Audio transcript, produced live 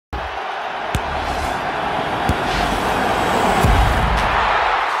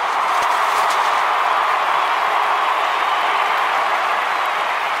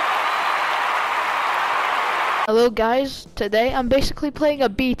Hello guys, today I'm basically playing a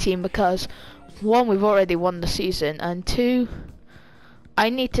B team because one, we've already won the season, and two, I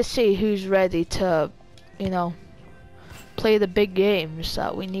need to see who's ready to, you know, play the big games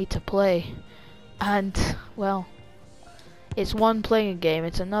that we need to play. And, well, it's one playing a game,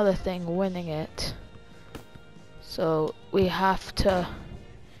 it's another thing winning it. So we have to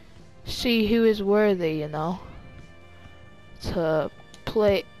see who is worthy, you know, to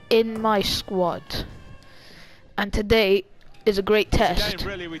play in my squad. And today is a great test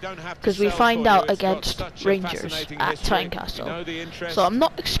because we find out against Rangers at Tynecastle. So I'm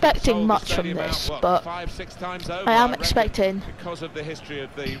not expecting much from this, but I am expecting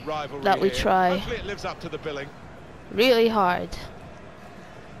that we try really hard.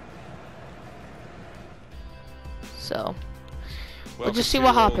 So we'll just see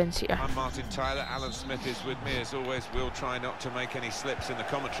what happens here. I'm Martin Tyler. Alan Smith is with me as always. We'll try not to make any slips in the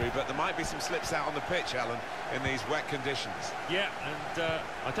commentary, but there might be some slips out on the pitch, Alan, in these wet conditions. Yeah, and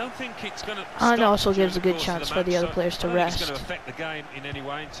I don't think it's going to. And also gives a good chance for the other players to rest. It's going to affect the game in any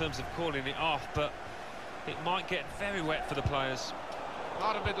way in terms of calling it off, but it might get very wet for the players.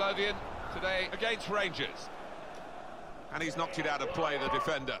 Part of Midlothian today against Rangers, and he's knocked it out of play, the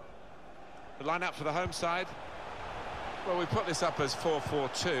defender. The line-up for the home side. Well, we put this up as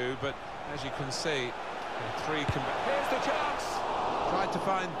 4-4-2, but as you can see, here's the chance. Tried to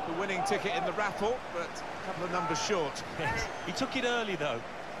find the winning ticket in the raffle, but a couple of numbers short. He took it early, though.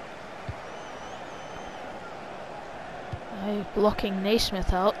 Blocking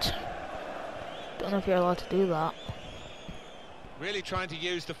Naismith out. Don't know if you're allowed to do that. Really trying to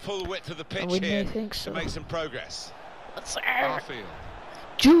use the full width of the pitch here to make some progress. Arfield.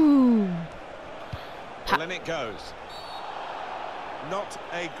 June. Well, in it goes. Not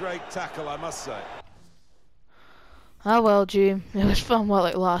a great tackle, I must say. Ah well, June. It was fun while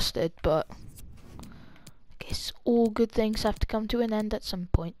it lasted, but I guess all good things have to come to an end at some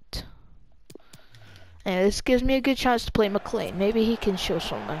point. And this gives me a good chance to play McLean. Maybe he can show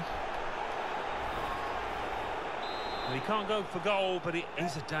something. Well, he can't go for goal, but it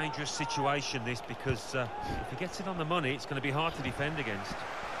is a dangerous situation, this, because if he gets it on the money, it's going to be hard to defend against.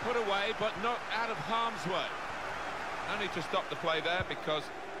 Put away, but not out of harm's way. Only to stop the play there because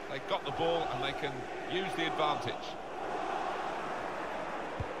they got the ball and they can use the advantage.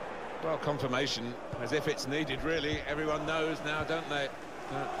 Well, confirmation as if it's needed, really. Everyone knows now, don't they,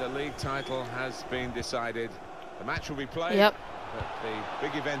 that the league title has been decided. The match will be played. Yep. But the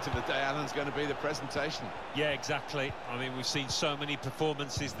big event of the day, Alan's going to be the presentation. Yeah, exactly. I mean, we've seen so many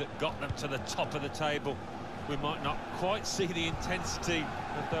performances that got them to the top of the table. We might not quite see the intensity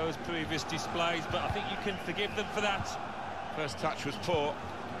of those previous displays, but I think you can forgive them for that. First touch was poor.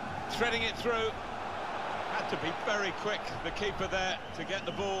 Threading it through. Had to be very quick, the keeper there, to get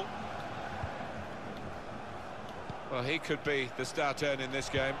the ball. Well, he could be the star turn in this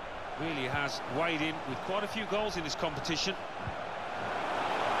game. Really has weighed in with quite a few goals in this competition.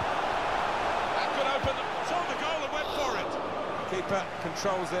 That could open them. Saw the goal and went for it. Keeper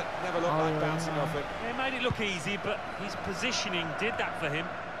controls it, never looked like bouncing off it. It made it look easy, but his positioning did that for him.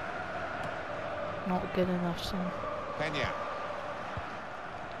 Not good enough, son. Pena.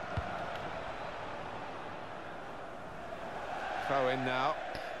 Throw in now.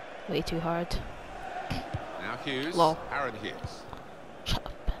 Way too hard. Now Hughes. Low. Aaron Hughes. Shut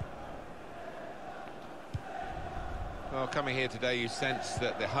up. Well, coming here today, you sense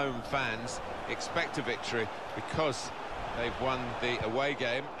that the home fans expect a victory because they've won the away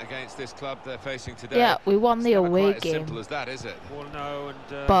game against this club they're facing today. Yeah, we won the away game. Simple as that, is it? Well, no,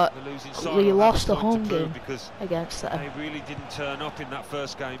 and but the losing side we will lost have the a point home to prove game because against them. they really didn't turn up in that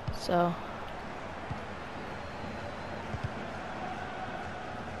first game. So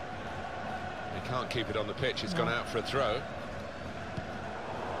He can't keep it on the pitch. It's gone out for a throw.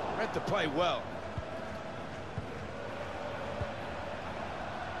 Read the play well.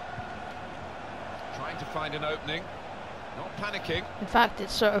 Trying to find an opening. Not panicking. in fact,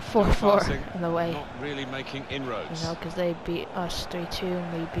 it's sort of 4-4 in a way. Not really making inroads. You know, because they beat us 3-2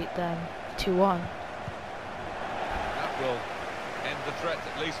 and we beat them 2-1. That will end the threat,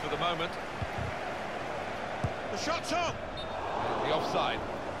 at least for the moment. The shot's on! And the offside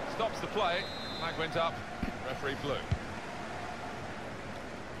stops the play. Flag went up. Referee blew.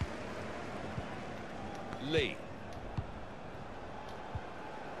 Lee.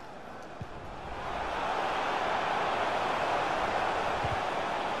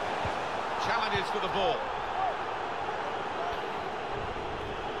 Challenges for the ball.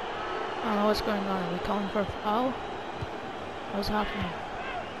 I don't know what's going on. Are we calling for a foul? What's happening?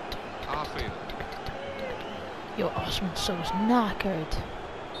 Arfield. Yo, Osman's so knackered.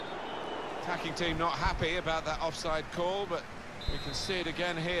 Attacking team not happy about that offside call, but we can see it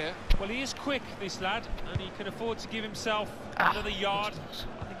again here. Well, he is quick, this lad, and he can afford to give himself another yard.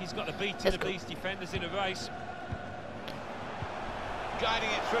 I think he's got the beating of these defenders in a race. Guiding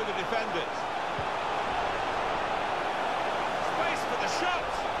it through the defenders. Space for the shot.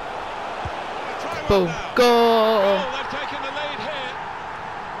 Boom. Go! Oh, they've taken the lead here.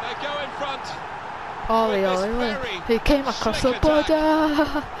 They go in front. Ollie, he came across the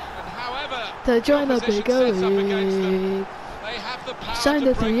border to join the bigger league. Signed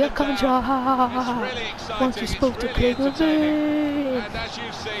a 3-year contract. Once you spoke to play with me,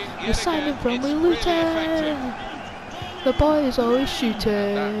 you signed him from Luton. The boy is always shooting,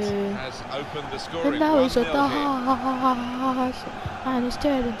 and now he's at the heart, and he's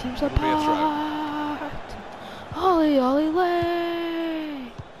tearing teams apart. Ollie, Ollie,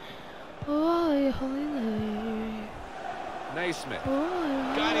 lay. Ollie, Ollie, lay. Naismith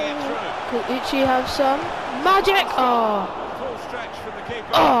guiding it through. Could Uchi have some magic? Oh. Full stretch from the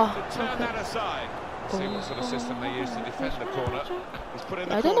keeper to turn that aside. See what sort of system they use to defend the corner. He's put in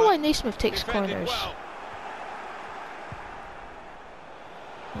the I don't know why Naismith takes corners. Well.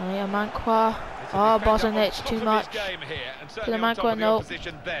 Oh yeah, Manqua. Oh, Bosnich, too much. To the Manqua, no.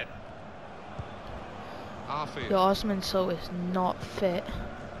 Your Osman so is not fit.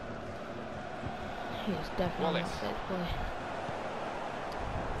 He is definitely not fit, boy.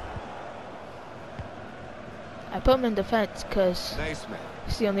 I put him in defence because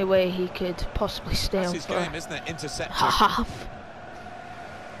it's the only way he could possibly stay on for half.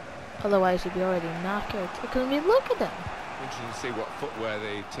 Otherwise he'd be already knackered. Because I mean, look at him. Interesting to see what footwear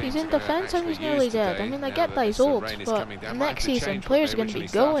the he's in defence and he's nearly dead. I mean, I get that he's old, but next season players are going to be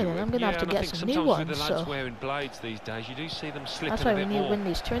going and I'm going to have to get some new ones. So wearing blades these days, you do see them slipping. That's why we need to win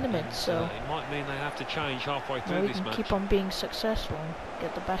these tournaments. So it might mean they have to change halfway through we this can match. keep on being successful and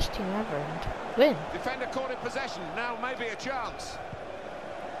get the best team ever and win. Defender caught in possession. Now maybe a chance.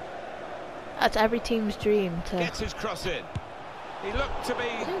 That's every team's dream to gets his cross in. He looked to be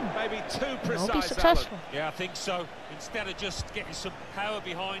maybe too precise. Be successful. Yeah, I think so. Instead of just getting some power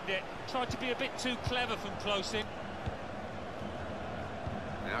behind it, tried to be a bit too clever from close in.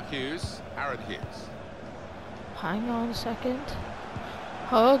 Now Hughes, Aaron Hughes. Hang on a second.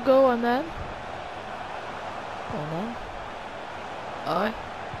 Oh, go on then. Go on then. Aye.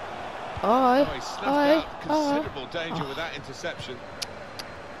 Aye. Oh, he snuffed out considerable danger with that interception.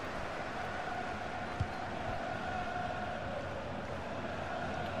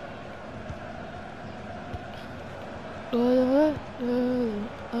 Well,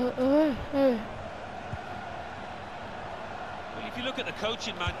 if you look at the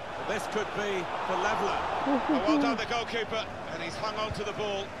coaching, man, this could be the leveller. Oh, well done, the goalkeeper, and he's hung on to the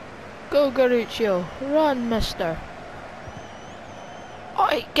ball. Go, Garuccio. Run, mister.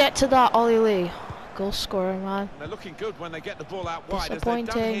 Oi, get to that, Ollie Lee. Goal scorer, man. They're looking good when they get the ball out wide, as they've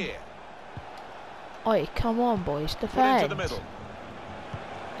done here. Oi, come on, boys, defend. Put into the middle.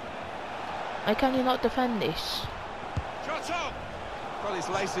 Why can you not defend this? Shot on! Got his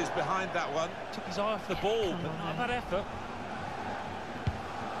laces behind that one. Took his eye off the ball, but not a bad effort.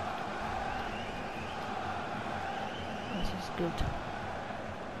 This is good.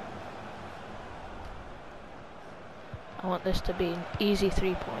 I want this to be an easy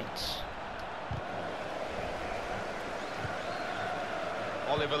 3 points.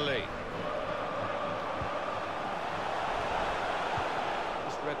 Oliver Lee.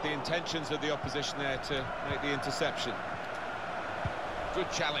 Just read the intentions of the opposition there to make the interception. Good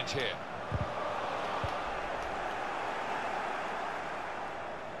challenge here.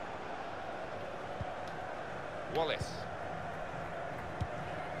 Wallace.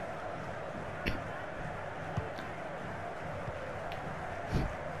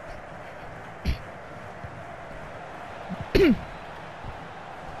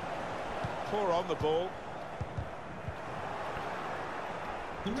 Poor on the ball.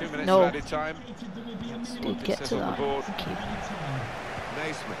 2 minutes of added time. Dude, get to that.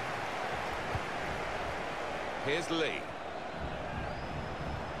 Naismith. Here's Lee.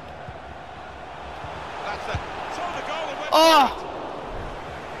 That's the goal and went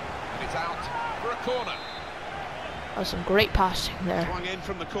and it's out for a corner. That was some great passing there. Swung in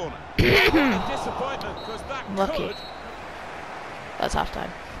from the corner. Disappointment because that lucky. Could. That's half time.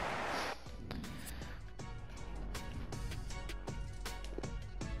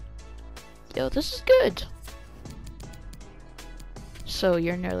 Yo, this is good. So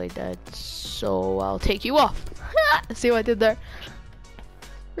you're nearly dead, so I'll take you off. See what I did there?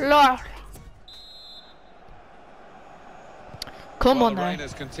 Lord. Come on, the now. rain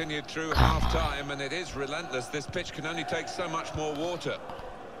has continued through half time, and it is relentless. This pitch can only take so much more water.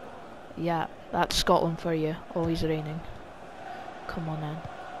 Yeah, that's Scotland for you. Always raining. Come on then.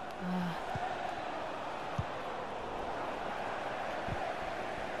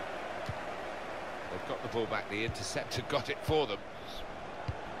 They've got the ball back. The interceptor got it for them.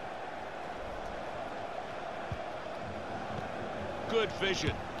 Good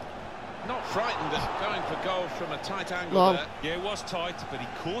vision. Not frightened at going for goal from a tight angle there. Yeah, it was tight, but he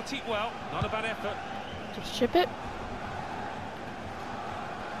caught it well. Not a bad effort. Just chip it.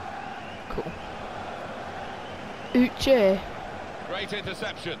 Cool. Uche. Great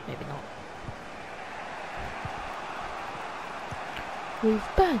interception. Maybe not.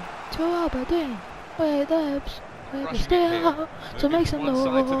 We've been to Aberdeen, where Debs, where we stay out to make some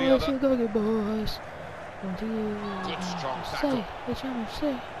noise, you Gorgie boys. What do you Good strong say? tackle. What you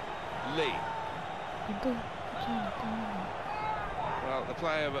say? Lee. Well, the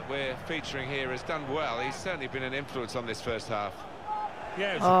player that we're featuring here has done well. He's certainly been an influence on this first half.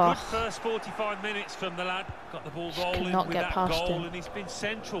 Yeah, it was a good first 45 minutes from the lad. Got the ball rolling with that goal, him. and he's been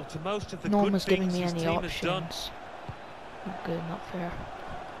central to most of the No one good was giving things me his any team has done. options. Not good, not fair.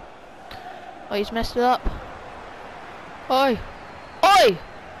 Oh, he's messed it up. Oi! Oi!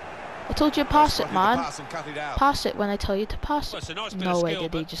 I told you to pass it, man. Pass it when I tell you to pass it. Well, no way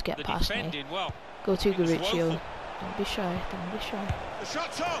did he just get past me. Well, go to Gorgie. Don't be shy, don't be shy. The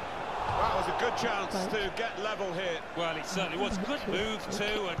shot's on! That was a good chance to get level here. Well, it certainly was. Good move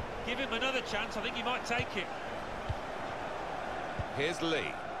too, and give him another chance. I think he might take it. Here's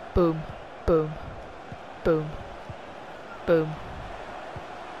Lee. Boom, boom, boom, boom,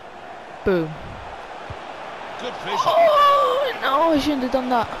 boom. Good vision. Oh no! I shouldn't have done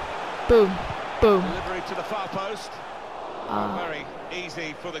that. Boom, boom. Delivery to the far post. Very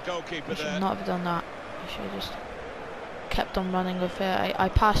easy for the goalkeeper there. I should not have done that. I should have just kept on running with it. I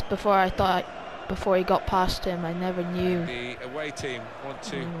passed before before he got past him. I never knew. The away team want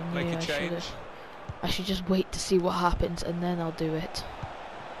to make a change. I should just wait to see what happens and then I'll do it.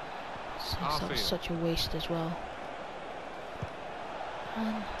 So that was such a waste as well.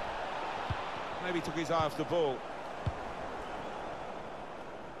 Maybe took his eye off the ball.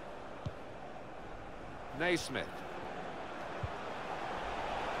 Naismith.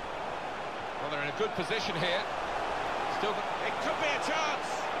 Well, they're in a good position here. Still, it could be a chance.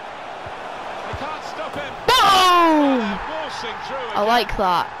 They can't stop him. Boom! I like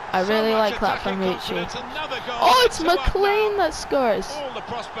that. I really like that from Richie. Oh, it's McLean that scores. All the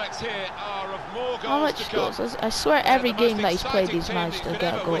prospects here are of more goals. How much goals? I swear every game that he's played, he's managed to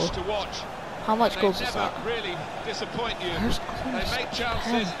get a goal. How much goals is that? Really disappoint you. They make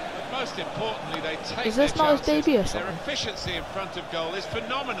chances, but most importantly, they take. Is this not his debut or something? Their efficiency in front of goal is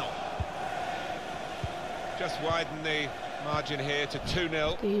phenomenal. Just widen the margin here to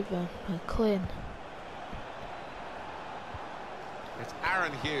 2-0. Stephen McLean. It's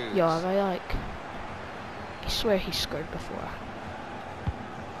Aaron Hughes. Yeah, I swear he scored before.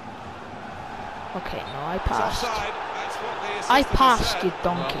 Okay, no, I passed. I passed, you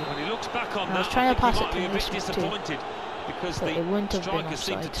donkey. Well, when he looks back on I was that, trying to pass it might to be a bit Naismith too. disappointed because But it wouldn't the have been striker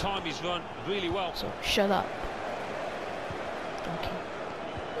seemed to offside. time his run really well. So shut up, donkey.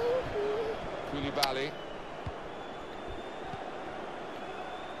 Koulibaly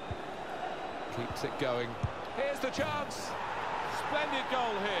keeps it going. Here's the chance. Splendid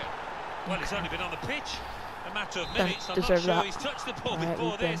goal here. Well, he's only been on the pitch a matter of minutes. I'm not deserve sure that. he's touched the ball Alright,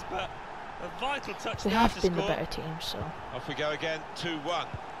 before this, but a vital touch We there have to been the score. better team, so Off we go again, 2-1.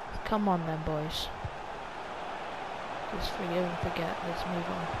 come on then, boys. Just forgive and forget. Let's move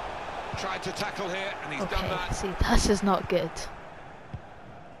on. Tried to tackle here, and he's done Okay, that. see, this is not good.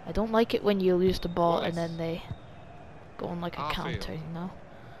 I don't like it when you lose the ball and then they go on like a counter, you know?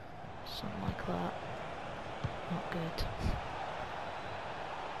 Something like that. Not good.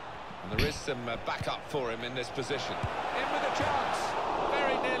 And there is some backup for him in this position. In with a chance.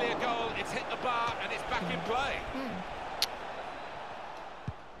 Very nearly a goal. It's hit the bar, and it's back in play.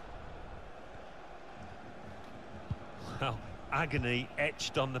 Well, agony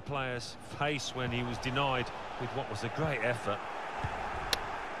etched on the player's face when he was denied with what was a great effort.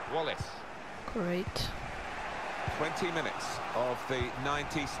 Wallace. Great. 20 minutes of the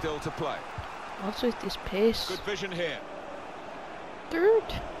 90 still to play. What's with this pace? Good vision here. Third.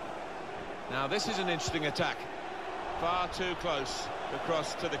 Now this is an interesting attack. Far too close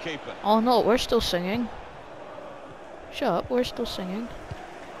across to the keeper. Oh no, we're still singing. Shut up, we're still singing.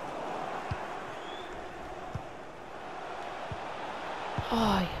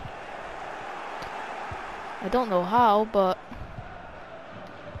 Oh, I don't know how, but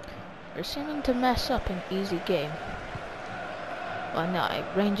we're seeming to mess up an easy game. Well, no,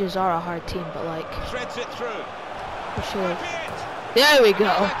 Rangers are a hard team, but like, Threads it through. we should. There we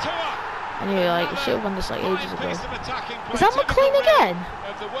go. And you're like, we should have won this like ages ago. Is that McLean again?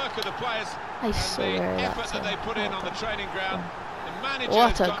 I swear that's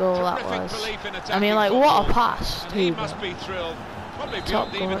what a goal that was. I mean, like, what a pass. He must be thrilled.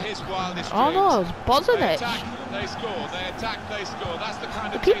 Top goal. Oh no, it's Bozanic. They score, they attack, they score. That's the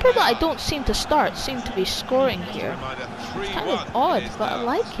kind of the people that I don't seem to start seem to be scoring here. It's kind of odd, but I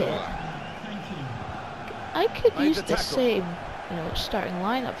like it. I could use the same, you know, starting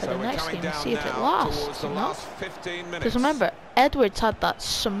lineup for the next game and see if it lasts, you know? Because remember, Edwards had that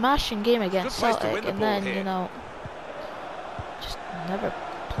smashing game against Celtic and then, you know, just never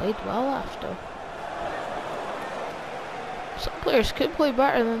played well after. Some players could play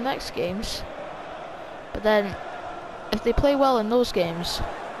better in the next games, but then if they play well in those games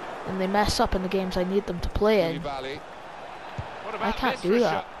and they mess up in the games I need them to play in, I can't do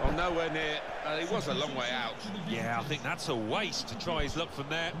that. Well, nowhere near. He was a long way out. Yeah, I think that's a waste to try his luck from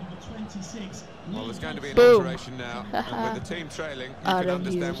there. Well, there's going to be an alteration now, and with the team trailing, you can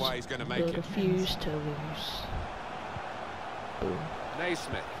understand why he's going to make it. Refuse to lose. Boom.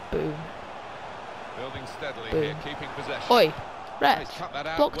 Naismith. Boom. Building steadily Boom. here, keeping possession. Oi, Red, He's cut that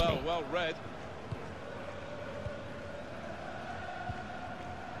out blocked well, me. well read.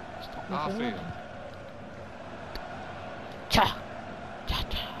 Stop me from Arfield. running. Cha, cha,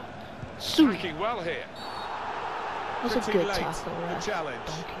 cha. Sue. Tracking well here. That's a Pretty good late, tackle, the Red. challenge.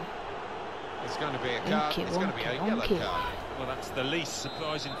 Donkey. It's going to be a card. Donkey, It's going to be a yellow donkey. card. Well, that's the least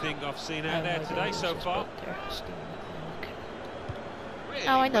surprising thing I've seen out Oh there my today goodness, so it's far. back there. Stealing the clock. Really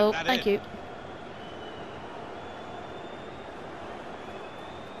Oh, I know. put that Thank in. you.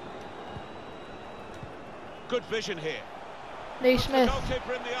 Good vision here. Naismith.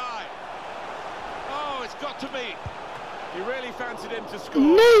 Goalkeeper in the eye. Oh, it's got to be. He really fancied him to score.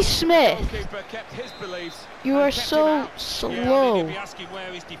 Naismith! Goalkeeper kept his beliefs. You and are kept him so out. Yeah, I slow. mean, you'd be asking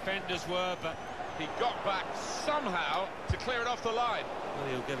where his defenders were, but He got back somehow to clear it off the line. well,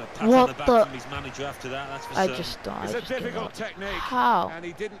 he'll get a pat What on the back the- from his manager after that, that's for I certain. just don't. It's I a just give difficult up. technique. How? And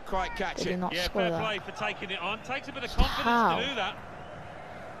he didn't quite catch Did he it. not Yeah, score fair that? play for taking it on. Takes a bit of Just confidence how? to do that.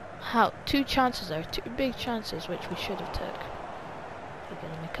 How? Two chances there. Two big chances which we should have took. You're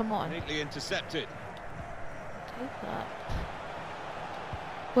kidding me. Come on. Neatly intercepted. Take that.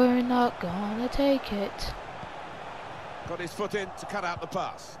 We're not gonna take it. Got his foot in to cut out the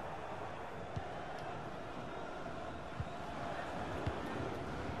pass.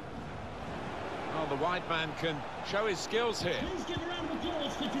 Oh, the wide man can show his skills here. Please give a round of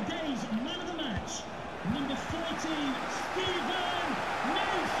applause for today's man of the match, number 14, Stephen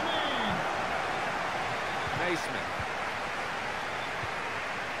Naismith. Naismith.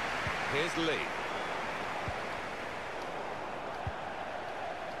 Here's Lee.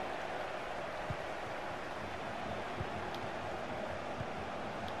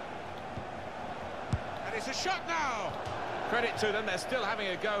 And it's a shot now. Credit to them, they're still having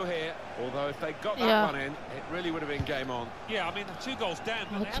a go here. Although if they got that one in, it really would have been game on. Yeah, I mean, the 2 goals down,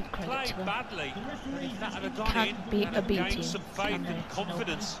 but Lots they of haven't credit to played them. badly. And if that had gone Can't in, beat they'd a have B gained team, some faith can they? and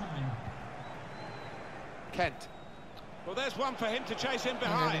confidence. Kent. Well, there's one for him to chase in You never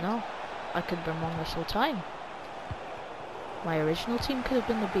behind. know. I could have been wrong this whole time. My original team could have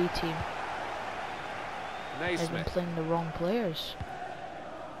been the B team. I've been Naismith. playing the wrong players.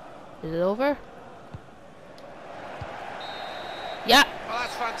 Is it over? Yeah. Well,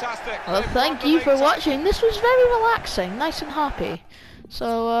 that's fantastic. Well, They've thank won the you league for title. watching. This was very relaxing, nice and happy.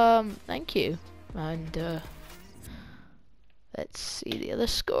 So, thank you. And, let's see the other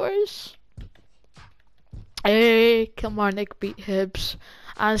scores. Hey, Kilmarnock beat Hibs.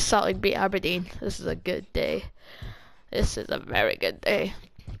 And Celtic beat Aberdeen. This is a good day. This is a very good day.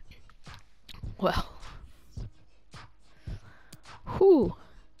 Well. Whew.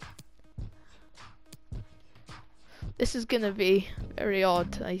 This is gonna be very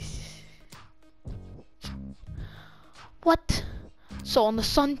odd. What? So on the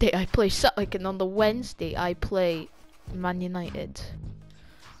Sunday I play Celtic and on the Wednesday I play Man United.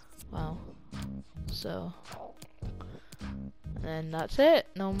 Wow. So. And then that's it.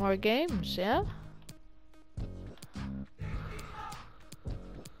 No more games, yeah?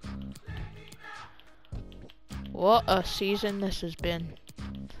 What a season this has been.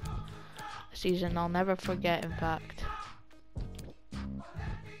 A season I'll never forget, in fact.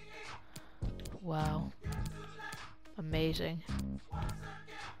 Wow. Amazing.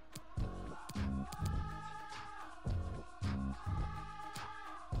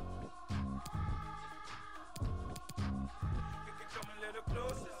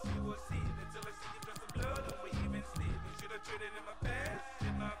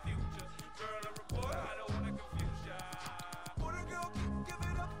 Girl, I report, I don't wanna confuse ya. For the girl, keep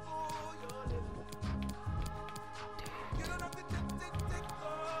giving up for you.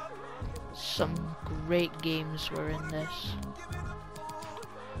 some great games were in this.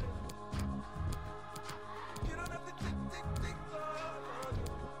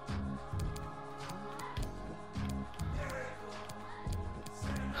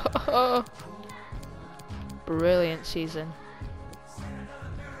 Brilliant season.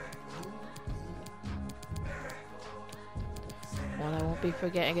 One I won't be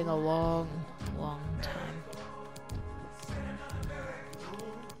forgetting in a long, long time.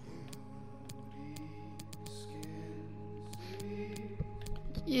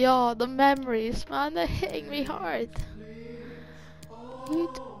 Yo, the memories, man, they're hitting me hard.